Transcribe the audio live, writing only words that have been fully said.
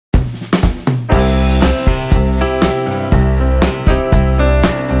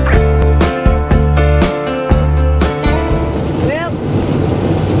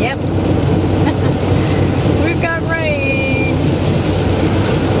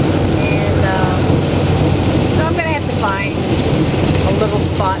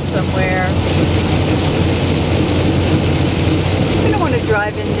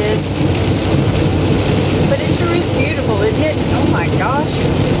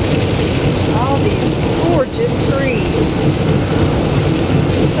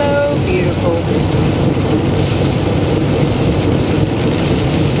beautiful.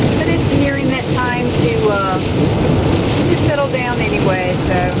 But it's nearing that time to settle down anyway,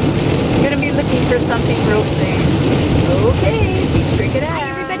 so I'm going to be looking for something real soon. Okay, Beach Cricket out. Hi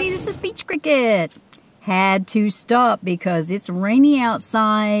everybody, this is Beach Cricket. Had to stop because it's rainy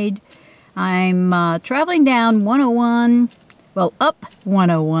outside. I'm traveling down 101, well, up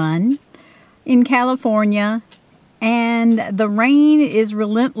 101 in California, and the rain is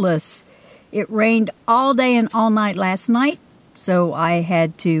relentless. It rained all day and all night last night, so I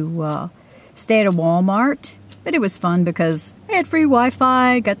had to stay at a Walmart. But it was fun because I had free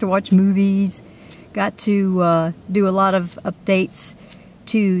Wi-Fi, got to watch movies, got to do a lot of updates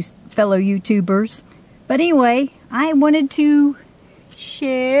to fellow YouTubers. But anyway, I wanted to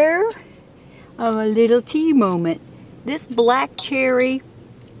share a little tea moment. This black cherry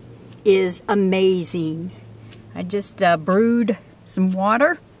is amazing. I just brewed some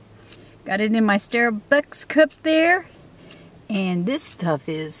water, got it in my Starbucks cup there, and this stuff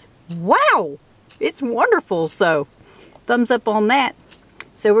is, wow, it's wonderful. So thumbs up on that.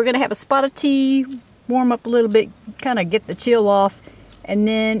 So we're gonna have a spot of tea, warm up a little bit, kind of get the chill off, and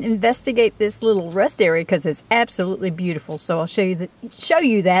then investigate this little rest area because it's absolutely beautiful. So I'll show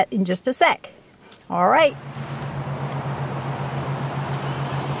you that in just a sec. All right.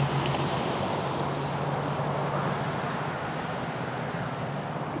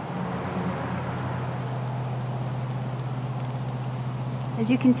 As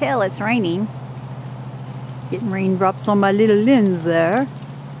you can tell, it's raining. Getting raindrops on my little lens there.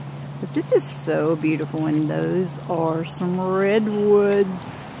 But this is so beautiful, and those are some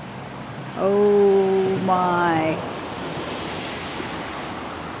redwoods. Oh my.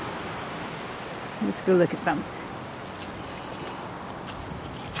 Let's go look at them.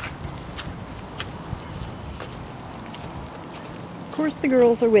 Of course the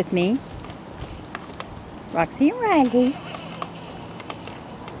girls are with me. Roxy and Riley.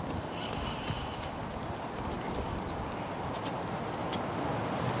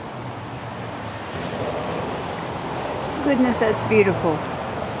 Goodness, that's beautiful.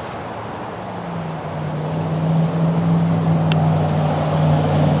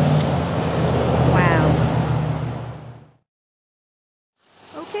 Wow.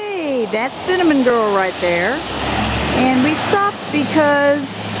 Okay, that's Cinnamon Girl right there. And we stopped because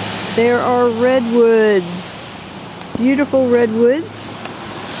there are redwoods. Beautiful redwoods.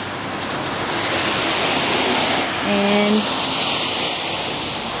 And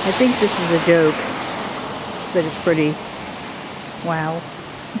I think this is a joke, but it's pretty. Wow.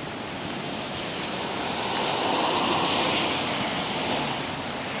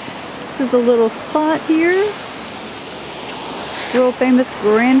 This is a little spot here. World famous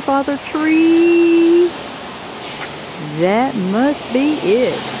grandfather tree. That must be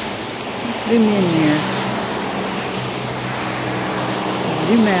it. Let's zoom in there.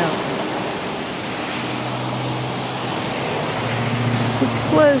 Zoom out. It's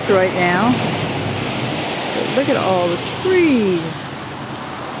closed right now. But look at all the trees.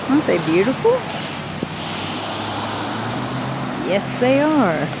 Aren't they beautiful? Yes, they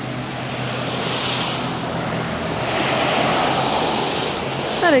are.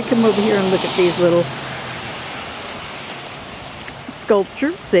 Thought I'd come over here and look at these little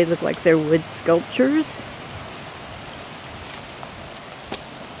sculptures. They look like they're wood sculptures.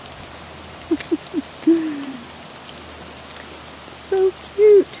 So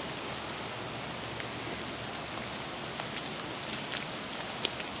cute.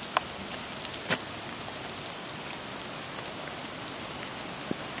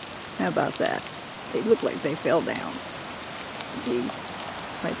 How about that? They look like they fell down. See,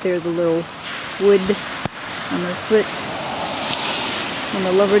 right there, the little wood on their foot, on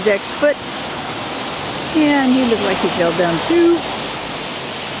the lumberjack's foot. Yeah, and he looked like he fell down too.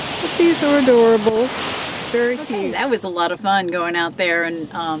 But these are adorable. Very cute. That was a lot of fun going out there and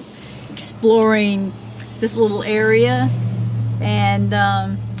exploring this little area. And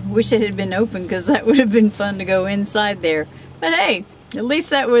wish it had been open because that would have been fun to go inside there. But hey, at least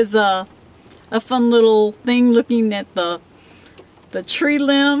that was a fun little thing, looking at the tree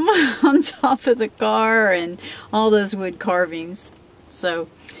limb on top of the car and all those wood carvings. So,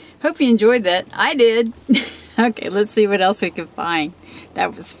 hope you enjoyed that. I did. Okay, let's see what else we can find.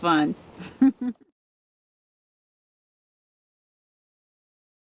 That was fun.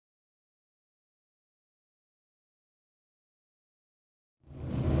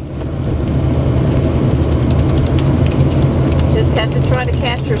 Just have to try to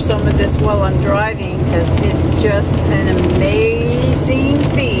capture some of this while I'm driving because it's just an amazing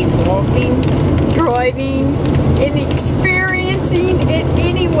feat. Walking, driving, and experiencing it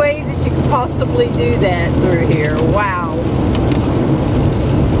anyway. way that you could possibly do that through here. Wow.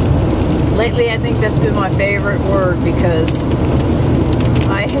 Lately, I think that's been my favorite word because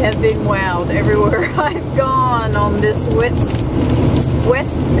I have been wowed everywhere I've gone on this west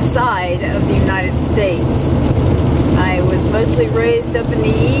side of the United States. I was mostly raised up in the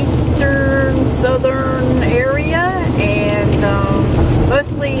eastern, southern area, and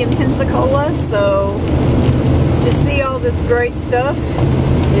mostly in Pensacola, so to see all this great stuff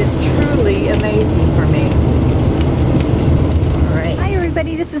is truly amazing for me. All right. Hi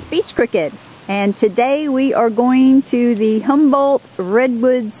everybody, this is Beach Cricket, and today we are going to the Humboldt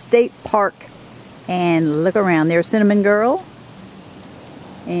Redwood State Park. And look around, there's Cinnamon Girl,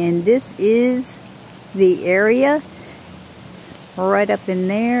 and this is the area. Right up in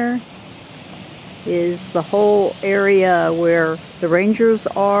there is the whole area where the rangers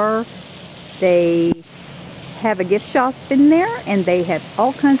are. They have a gift shop in there, and they have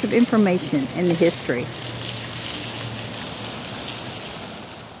all kinds of information in the history.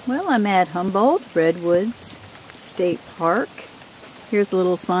 Well, I'm at Humboldt Redwoods State Park. Here's a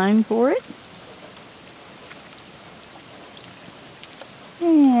little sign for it.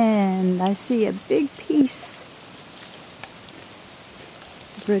 And I see a big piece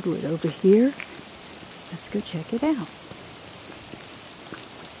of redwood over here. Let's go check it out.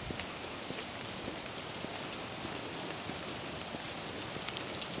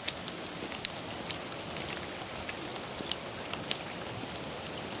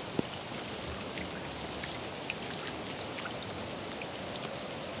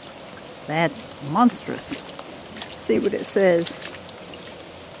 That's monstrous. Let's see what it says.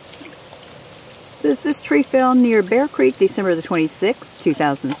 It says this tree fell near Bear Creek December the 26th,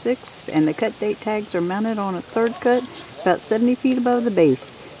 2006, and the cut date tags are mounted on a third cut about 70 feet above the base.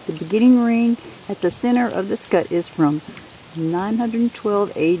 The beginning ring at the center of this cut is from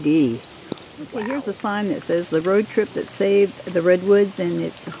 912 AD. Okay, here's a sign that says the road trip that saved the redwoods, and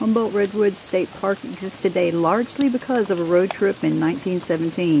it's Humboldt Redwood State Park exists today largely because of a road trip in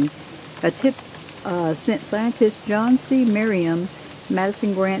 1917. A tip sent scientists John C. Merriam,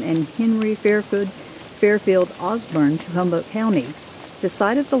 Madison Grant, and Henry Fairfield Osborne to Humboldt County. The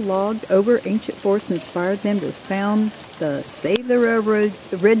sight of the logged over ancient forest inspired them to found the Save the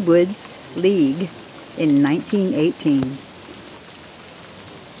Redwoods League in 1918.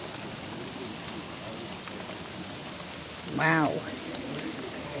 Wow.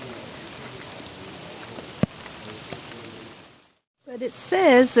 But it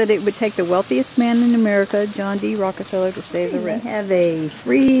says that it would take the wealthiest man in America, John D. Rockefeller, to save the rest. They have a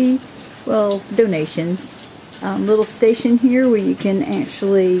free, well, donations, little station here where you can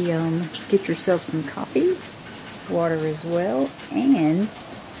actually get yourself some coffee, water as well, and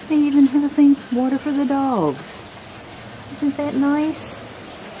they even have a thing, water for the dogs. Isn't that nice?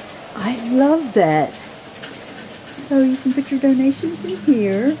 I love that. So you can put your donations in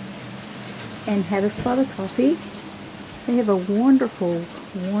here and have a spot of coffee. They have a wonderful,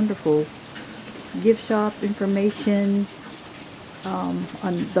 wonderful gift shop information on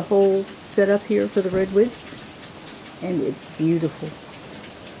the whole setup here for the redwoods, and it's beautiful,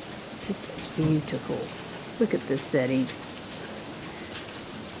 just beautiful. Look at this setting.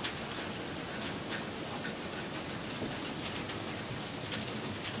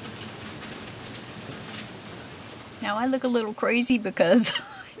 Now I look a little crazy because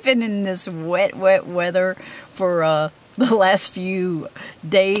I've been in this wet weather for the last few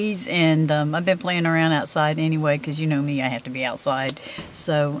days, and I've been playing around outside anyway, because you know me, I have to be outside.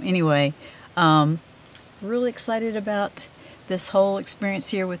 So anyway, really excited about this whole experience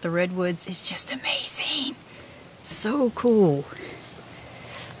here with the redwoods. It's just amazing. So cool.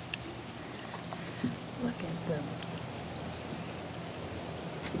 Look at them.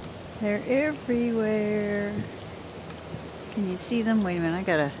 They're everywhere. Can you see them? Wait a minute, I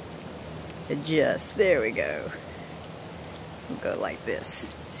gotta adjust. There we go. We'll go like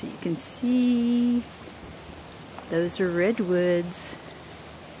this so you can see. Those are redwoods.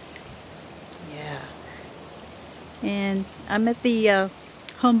 Yeah. And I'm at the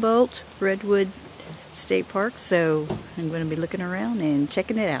Humboldt Redwood State Park, so I'm going to be looking around and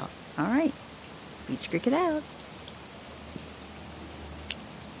checking it out. Alright, Beach Cricket out.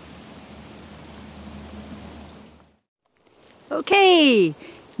 Okay,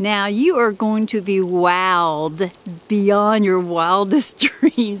 now you are going to be wowed beyond your wildest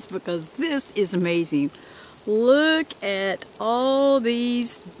dreams, because this is amazing. Look at all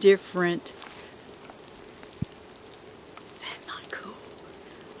these different... Is that not cool?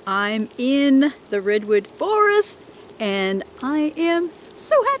 I'm in the redwood forest and I am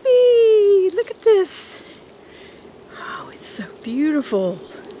so happy. Look at this. Oh, it's so beautiful.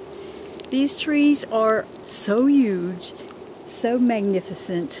 These trees are so huge, so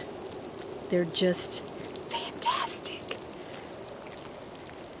magnificent. They're just fantastic.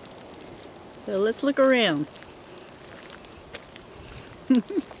 So let's look around.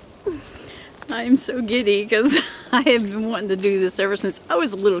 I'm so giddy because I have been wanting to do this ever since I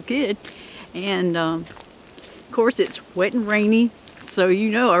was a little kid. And of course it's wet and rainy, so you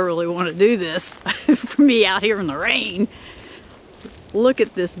know I really want to do this for me out here in the rain. Look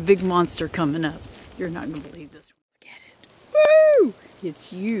at this big monster coming up. You're not going to believe this. Look at it. Woo!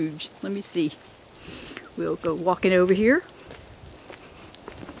 It's huge. Let me see. We'll go walking over here.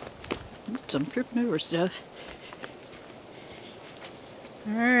 Oops, I'm tripping over stuff.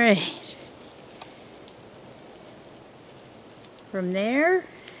 Alright. From there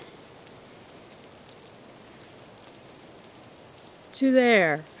to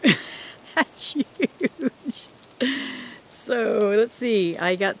there. That's huge. So let's see,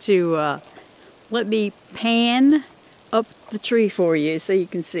 I got to let me pan up the tree for you so you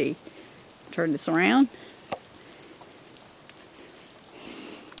can see. Turn this around.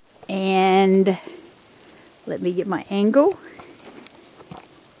 And let me get my angle.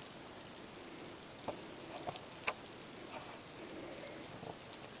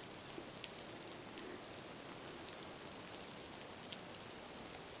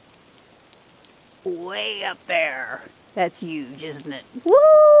 Way up there. That's huge, isn't it?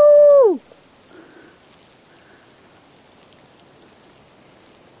 Woo!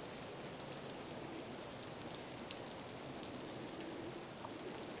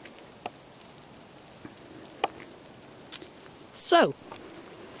 So,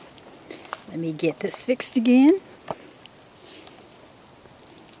 let me get this fixed again.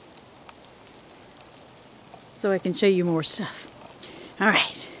 So I can show you more stuff. All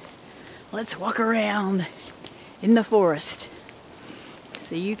right. Let's walk around in the forest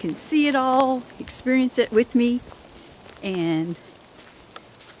so you can see it all, experience it with me, and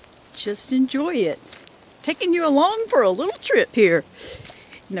just enjoy it. Taking you along for a little trip here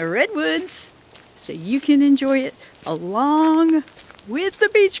in the redwoods so you can enjoy it along with the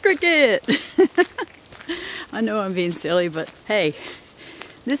beach cricket. I know I'm being silly, but hey,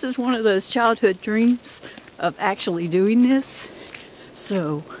 this is one of those childhood dreams of actually doing this.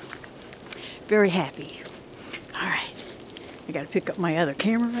 So very happy. All right, I gotta pick up my other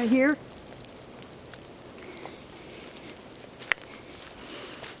camera right here.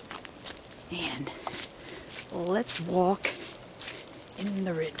 And let's walk in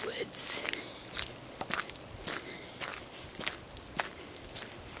the redwoods.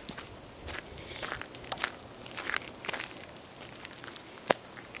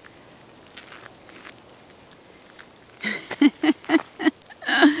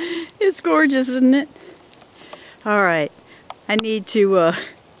 It's gorgeous, isn't it? All right, I need to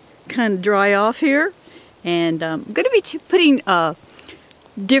kind of dry off here, and I'm going to be putting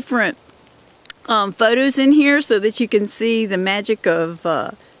different photos in here so that you can see the magic of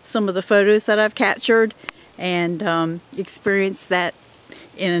some of the photos that I've captured and experience that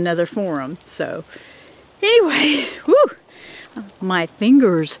in another forum. So anyway, whew, my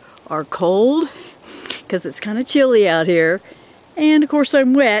fingers are cold because it's kind of chilly out here. And of course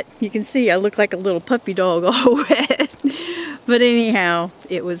I'm wet. You can see I look like a little puppy dog all wet. But anyhow,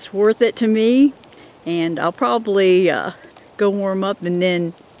 it was worth it to me. And I'll probably go warm up and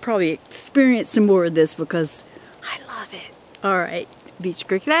then probably experience some more of this because I love it. Alright, beach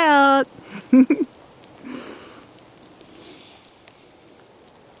cricket out.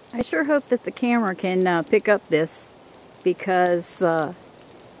 I sure hope that the camera can pick up this because I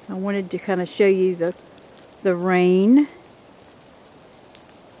wanted to kind of show you the rain.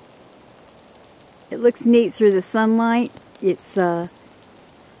 It looks neat through the sunlight. It's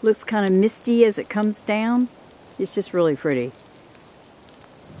looks kind of misty as it comes down. It's just really pretty.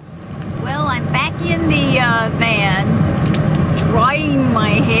 Well, I'm back in the van drying my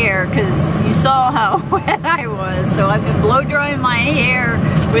hair because you saw how wet I was. So I've been blow drying my hair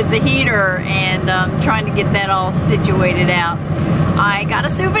with the heater and trying to get that all situated out. I got a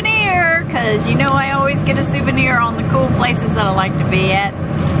souvenir because you know I always get a souvenir on the cool places that I like to be at.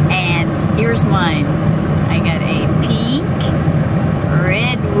 And here's mine. I got a pink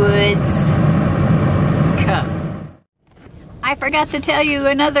Redwoods cup. I forgot to tell you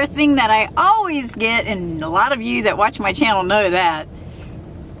another thing that I always get, and a lot of you that watch my channel know that.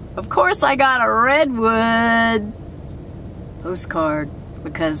 Of course I got a Redwood postcard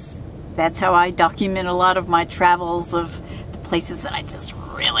because that's how I document a lot of my travels of the places that I just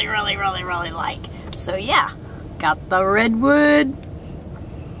really like. So yeah, got the Redwood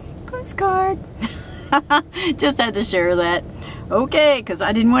postcard. Just had to share that. Okay, because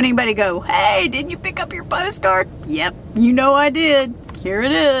I didn't want anybody to go, hey, didn't you pick up your postcard? Yep, you know I did. Here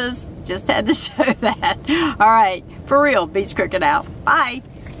it is. Just had to show that. All right, for real, Beach Cricket out. Bye.